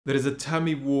There is a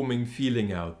tummy-warming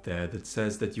feeling out there that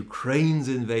says that Ukraine's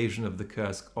invasion of the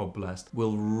Kursk Oblast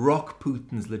will rock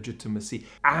Putin's legitimacy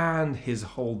and his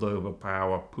holdover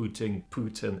power, putting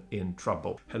Putin in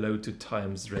trouble. Hello to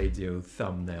Times Radio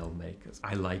thumbnail makers.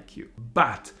 I like you.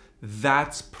 But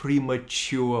that's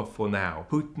premature for now.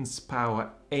 Putin's power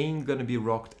ain't gonna be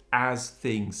rocked as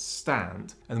things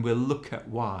stand, and we'll look at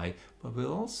why, but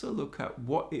we'll also look at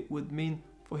what it would mean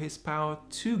for his power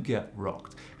to get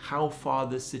rocked, how far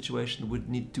this situation would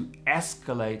need to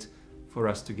escalate for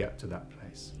us to get to that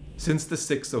place. Since the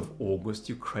 6th of August,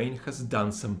 Ukraine has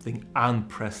done something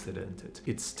unprecedented.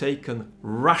 It's taken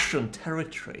Russian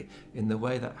territory in a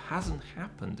way that hasn't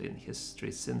happened in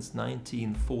history since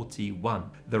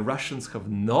 1941. The Russians have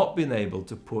not been able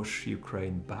to push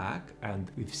Ukraine back,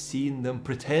 and we've seen them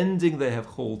pretending they have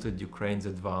halted Ukraine's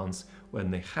advance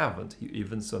when they haven't. You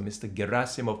even saw Mr.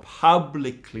 Gerasimov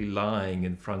publicly lying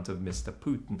in front of Mr.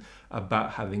 Putin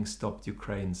about having stopped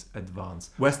Ukraine's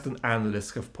advance. Western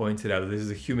analysts have pointed out that this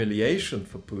is a humiliation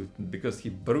for Putin because he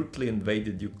brutally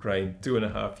invaded Ukraine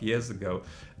 2.5 years ago,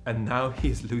 and now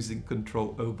he's losing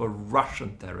control over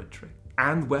Russian territory.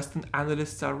 And Western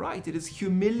analysts are right. It is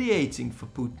humiliating for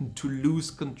Putin to lose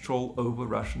control over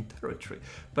Russian territory.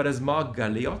 But as Mark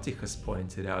Galeotti has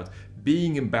pointed out,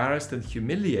 being embarrassed and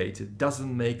humiliated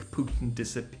doesn't make Putin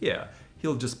disappear.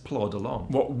 He'll just plod along.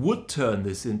 What would turn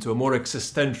this into a more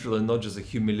existential and not just a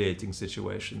humiliating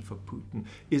situation for Putin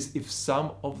is if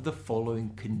some of the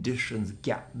following conditions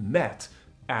get met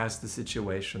as the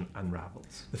situation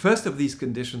unravels. The first of these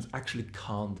conditions actually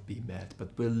can't be met, but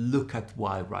we'll look at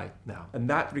why right now. And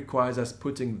that requires us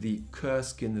putting the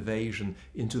Kursk invasion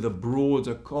into the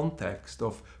broader context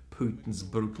of Putin's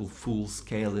brutal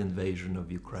full-scale invasion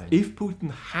of Ukraine. If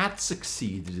Putin had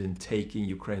succeeded in taking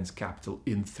Ukraine's capital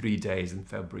in 3 days in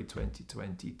February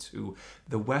 2022,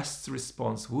 the West's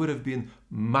response would have been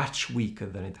much weaker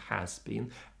than it has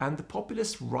been, and the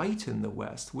populist right in the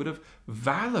West would have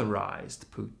valorized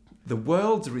Putin. The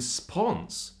world's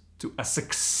response to a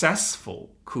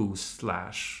successful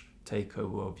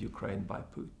coup/takeover of Ukraine by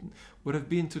Putin would have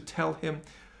been to tell him,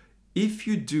 if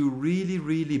you do really,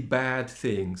 really bad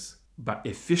things, but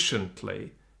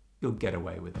efficiently, you'll get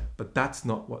away with it. But that's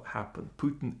not what happened.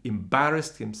 Putin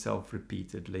embarrassed himself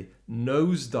repeatedly,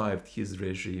 nosedived his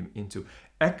regime into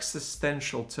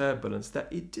existential turbulence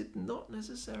that it did not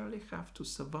necessarily have to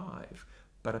survive.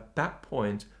 But at that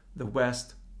point, the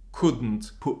West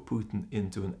couldn't put Putin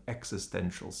into an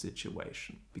existential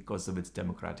situation because of its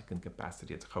democratic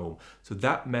incapacity at home. So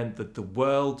that meant that the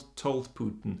world told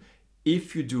Putin,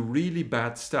 if you do really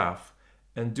bad stuff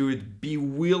and do it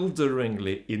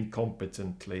bewilderingly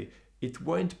incompetently, it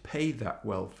won't pay that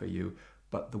well for you,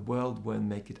 but the world won't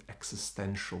make it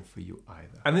existential for you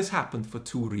either. And this happened for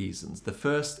two reasons. The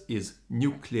first is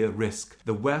nuclear risk.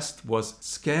 The West was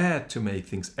scared to make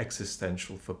things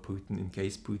existential for Putin in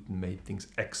case Putin made things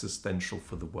existential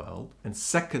for the world. And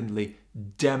secondly,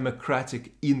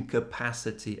 democratic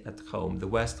incapacity at home. The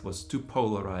West was too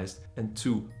polarized and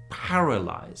too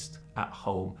paralyzed at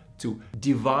home to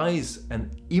devise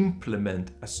and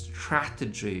implement a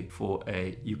strategy for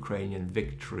a Ukrainian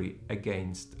victory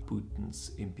against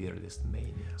Putin's imperialist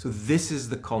mania. So this is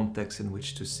the context in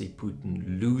which to see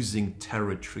Putin losing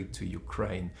territory to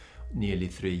Ukraine nearly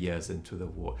 3 years into the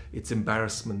war. It's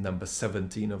embarrassment number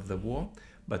 17 of the war,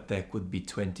 but there could be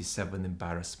 27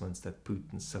 embarrassments that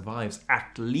Putin survives.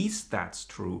 At least that's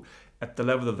true at the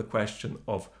level of the question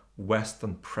of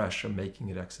Western pressure making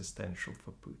it existential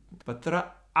for Putin. But there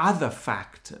are other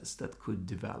factors that could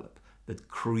develop that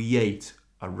create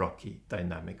a rocky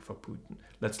dynamic for Putin.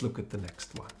 Let's look at the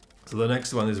next one. So the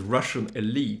next one is Russian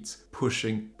elites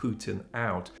pushing Putin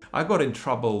out. I got in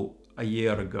trouble a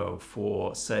year ago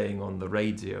for saying on the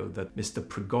radio that Mr.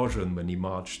 Prigozhin, when he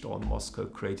marched on Moscow,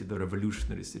 created a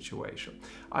revolutionary situation.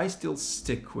 I still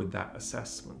stick with that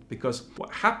assessment because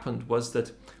what happened was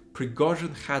that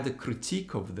Prigozhin had a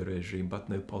critique of the regime but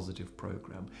no positive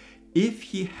program. If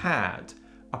he had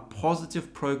a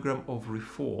positive program of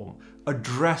reform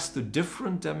addressed to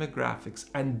different demographics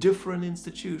and different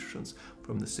institutions,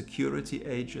 from the security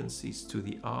agencies to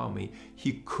the army,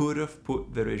 he could have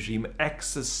put the regime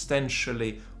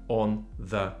existentially on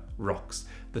the rocks.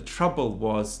 The trouble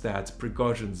was that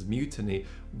Prigozhin's mutiny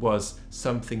was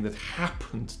something that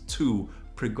happened to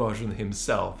Prigozhin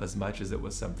himself as much as it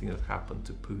was something that happened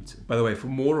to Putin. By the way, for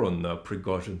more on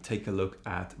Prigozhin, take a look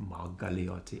at Mark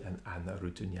Galeotti and Anna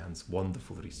Rutunyan's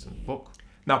wonderful recent book.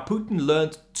 Now, Putin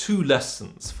learned two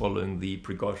lessons following the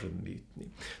Prigozhin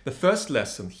mutiny. The first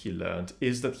lesson he learned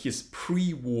is that his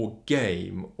pre-war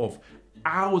game of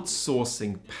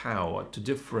outsourcing power to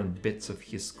different bits of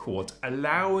his court,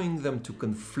 allowing them to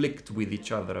conflict with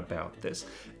each other about this,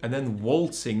 and then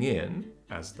waltzing in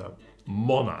as the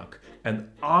monarch and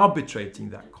arbitrating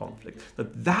that conflict,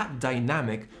 that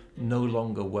dynamic no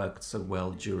longer worked so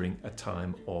well during a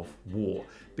time of war.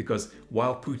 Because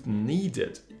while Putin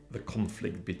needed the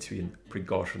conflict between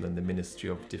Prigozhin and the Ministry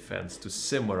of Defense to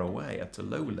simmer away at a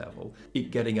low level,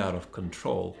 it getting out of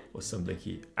control was something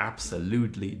he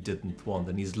absolutely didn't want,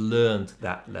 and he's learned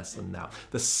that lesson now.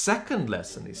 The second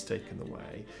lesson he's taken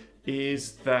away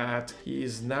is that he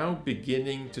is now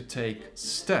beginning to take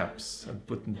steps, and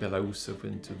putting Belousov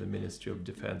into the Ministry of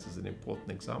Defense is an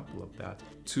important example of that,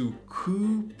 to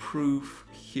coup-proof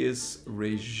his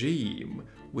regime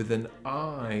with an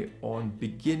eye on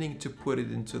beginning to put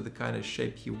it into the kind of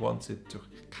shape he wants it to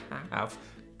have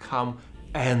come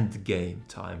endgame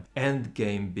time.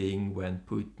 Endgame being when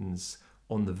Putin's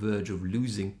on the verge of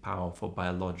losing power for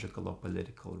biological or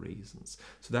political reasons.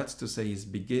 So that's to say he's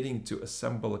beginning to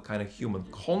assemble a kind of human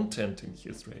content in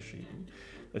his regime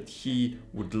that he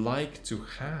would like to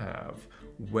have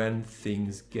when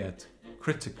things get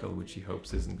critical, which he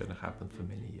hopes isn't going to happen for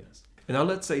many years. And now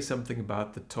let's say something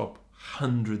about the top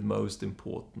 100 most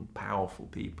important, powerful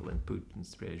people in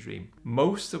Putin's regime.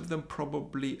 Most of them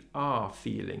probably are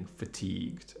feeling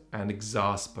fatigued and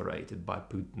exasperated by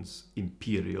Putin's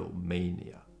imperial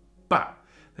mania. But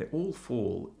they all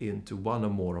fall into one or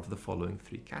more of the following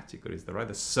three categories. They're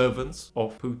either servants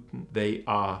of Putin, they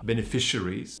are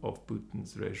beneficiaries of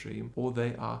Putin's regime, or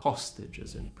they are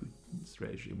hostages in Putin's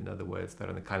regime. In other words, they're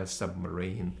in a kind of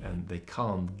submarine and they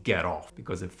can't get off,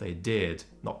 because if they did,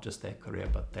 not just their career,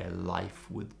 but their life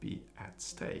would be at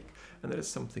stake. And there is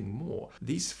something more.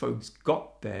 These folks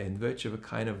got there in virtue of a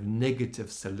kind of negative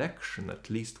selection, at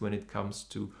least when it comes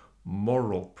to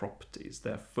moral properties.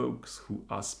 They're folks who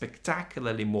are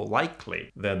spectacularly more likely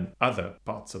than other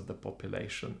parts of the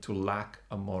population to lack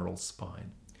a moral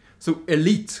spine. So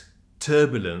elite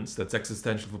turbulence that's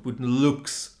existential for Putin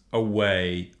looks a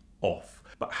way off.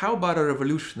 But how about a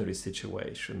revolutionary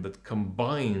situation that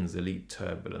combines elite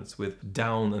turbulence with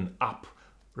down and up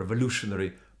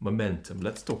revolutionary momentum?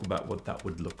 Let's talk about what that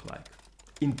would look like.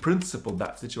 In principle,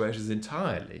 that situation is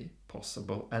entirely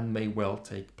possible and may well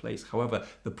take place. However,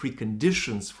 the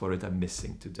preconditions for it are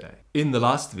missing today. In the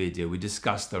last video, we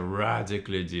discussed a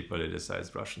radically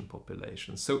depoliticized Russian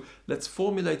population. So let's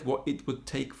formulate what it would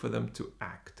take for them to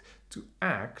act. To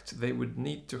act, they would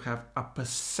need to have a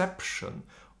perception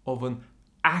of an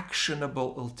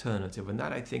actionable alternative, and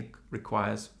that I think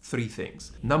requires three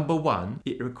things. Number one,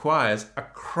 it requires a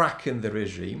crack in the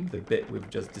regime, the bit we've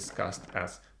just discussed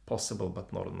as possible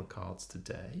but not on the cards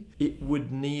today. It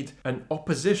would need an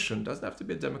opposition, doesn't have to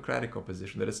be a democratic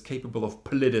opposition, that is capable of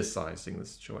politicizing the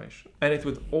situation. And it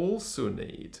would also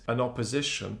need an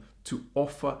opposition to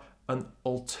offer an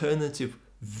alternative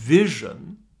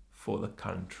vision for the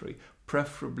country,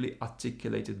 preferably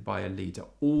articulated by a leader.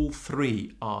 All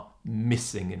three are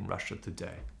missing in Russia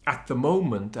today. At the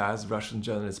moment, as Russian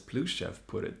journalist Plushev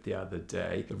put it the other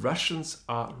day, the Russians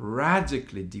are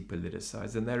radically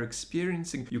depoliticized and they're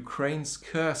experiencing Ukraine's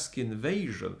Kursk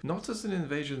invasion, not as an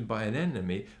invasion by an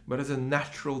enemy, but as a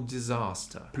natural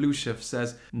disaster. Plushev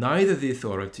says neither the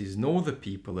authorities nor the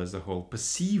people as a whole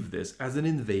perceive this as an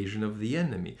invasion of the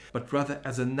enemy, but rather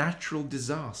as a natural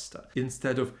disaster.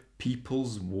 Instead of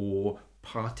people's war,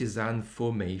 partisan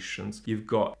formations, you've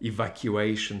got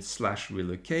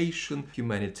evacuation/relocation,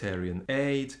 humanitarian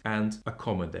aid, and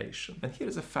accommodation. And here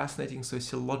is a fascinating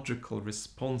sociological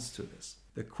response to this.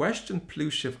 The question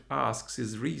Plushev asks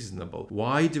is reasonable.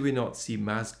 Why do we not see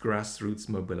mass grassroots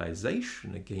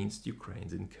mobilization against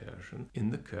Ukraine's incursion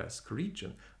in the Kursk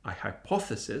region? I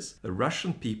hypothesis the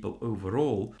Russian people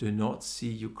overall do not see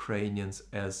Ukrainians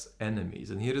as enemies.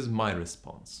 And here is my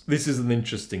response. This is an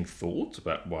interesting thought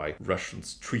about why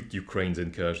Russians treat Ukraine's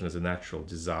incursion as a natural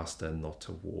disaster and not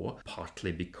a war,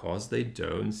 partly because they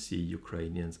don't see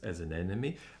Ukrainians as an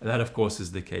enemy. And that, of course,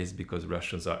 is the case because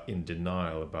Russians are in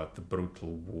denial about the brutal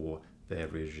war their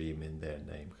regime in their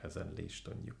name has unleashed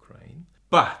on Ukraine.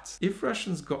 But if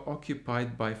Russians got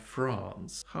occupied by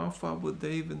France, how far would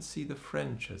they even see the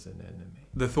French as an enemy?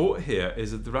 The thought here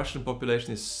is that the Russian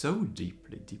population is so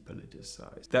deeply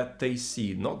depoliticized that they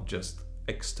see not just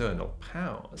external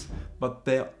powers, but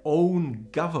their own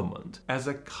government as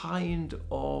a kind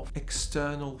of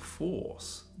external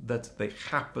force that they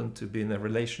happen to be in a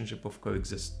relationship of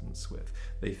coexistence with.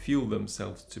 They feel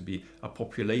themselves to be a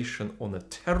population on a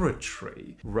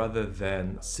territory rather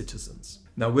than citizens.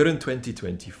 Now we're in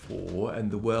 2024 and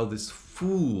the world is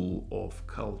full of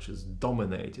cultures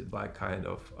dominated by kind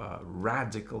of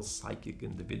radical psychic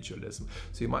individualism.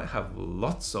 So you might have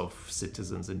lots of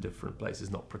citizens in different places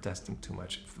not protesting too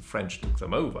much if the French took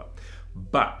them over.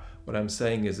 But what I'm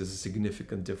saying is there's a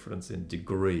significant difference in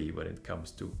degree when it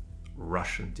comes to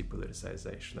Russian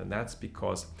depoliticization, and that's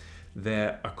because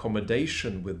their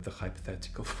accommodation with the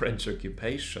hypothetical French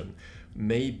occupation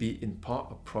may be in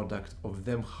part a product of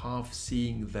them half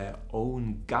seeing their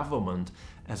own government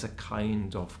as a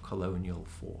kind of colonial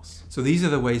force. So these are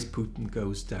the ways Putin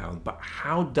goes down. But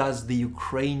how does the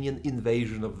Ukrainian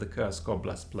invasion of the Kursk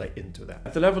Oblast play into that?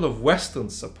 At the level of Western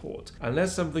support,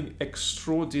 unless something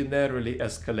extraordinarily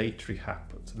escalatory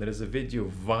happens, and there is a video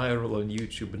viral on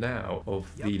YouTube now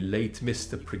of the late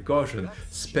Mr. Prigozhin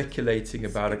speculating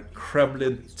about a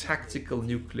Kremlin tactical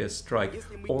nuclear strike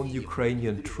on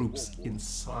Ukrainian troops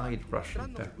inside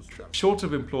Russian territory. Short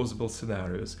of implausible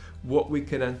scenarios, what we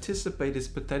can anticipate is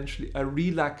potentially a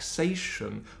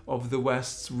relaxation of the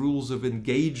West's rules of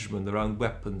engagement around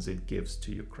weapons it gives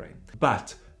to Ukraine.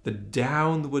 But the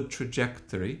downward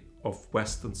trajectory of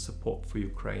Western support for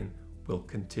Ukraine will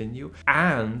continue,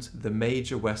 and the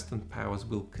major Western powers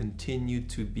will continue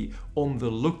to be on the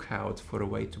lookout for a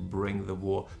way to bring the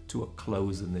war to a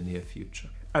close in the near future.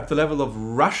 At the level of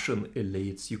Russian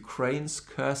elites, Ukraine's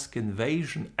Kursk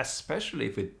invasion, especially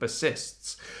if it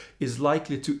persists, is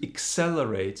likely to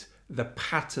accelerate the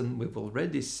pattern we've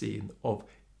already seen of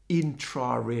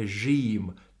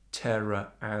intra-regime terror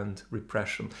and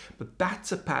repression. But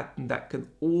that's a pattern that can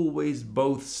always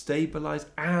both stabilize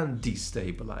and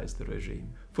destabilize the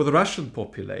regime. For the Russian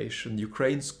population,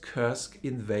 Ukraine's Kursk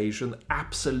invasion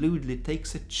absolutely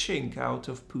takes a chink out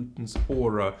of Putin's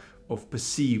aura of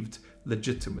perceived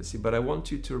legitimacy. But I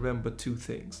want you to remember two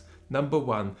things. Number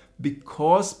one,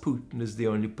 because Putin is the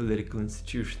only political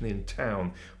institution in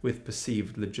town with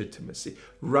perceived legitimacy,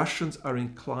 Russians are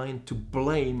inclined to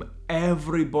blame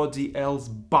everybody else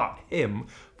but him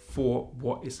for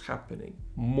what is happening.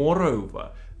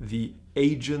 Moreover, the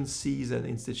agencies and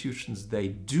institutions they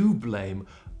do blame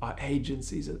are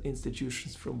agencies and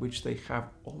institutions from which they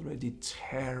have already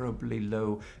terribly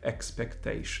low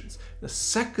expectations. The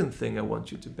second thing I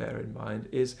want you to bear in mind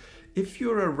is if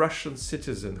you're a Russian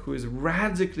citizen who is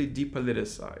radically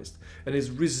depoliticized and is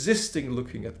resisting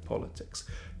looking at politics,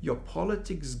 your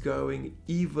politics going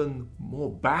even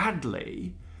more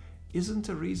badly isn't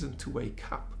a reason to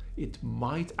wake up. It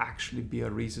might actually be a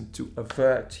reason to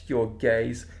avert your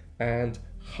gaze and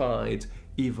hide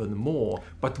even more.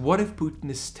 But what if Putin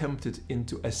is tempted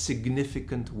into a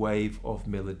significant wave of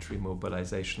military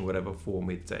mobilization, whatever form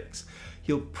it takes?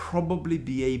 He'll probably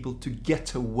be able to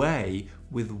get away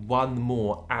with one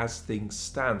more as things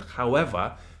stand.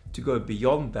 However, to go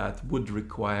beyond that would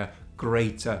require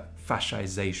greater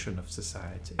fascization of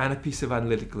society. And a piece of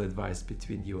analytical advice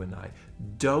between you and I: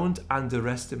 don't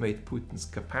underestimate Putin's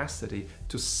capacity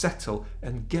to settle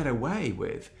and get away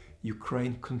with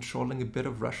Ukraine controlling a bit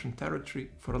of Russian territory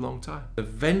for a long time.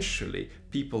 Eventually,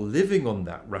 people living on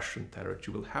that Russian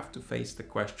territory will have to face the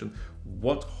question,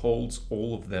 what holds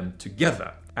all of them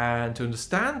together? And to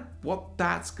understand what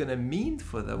that's going to mean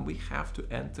for them, we have to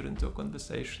enter into a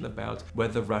conversation about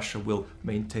whether Russia will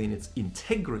maintain its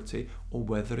integrity or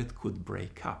whether it could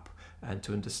break up. And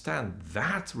to understand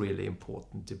that really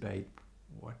important debate,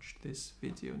 watch this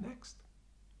video next.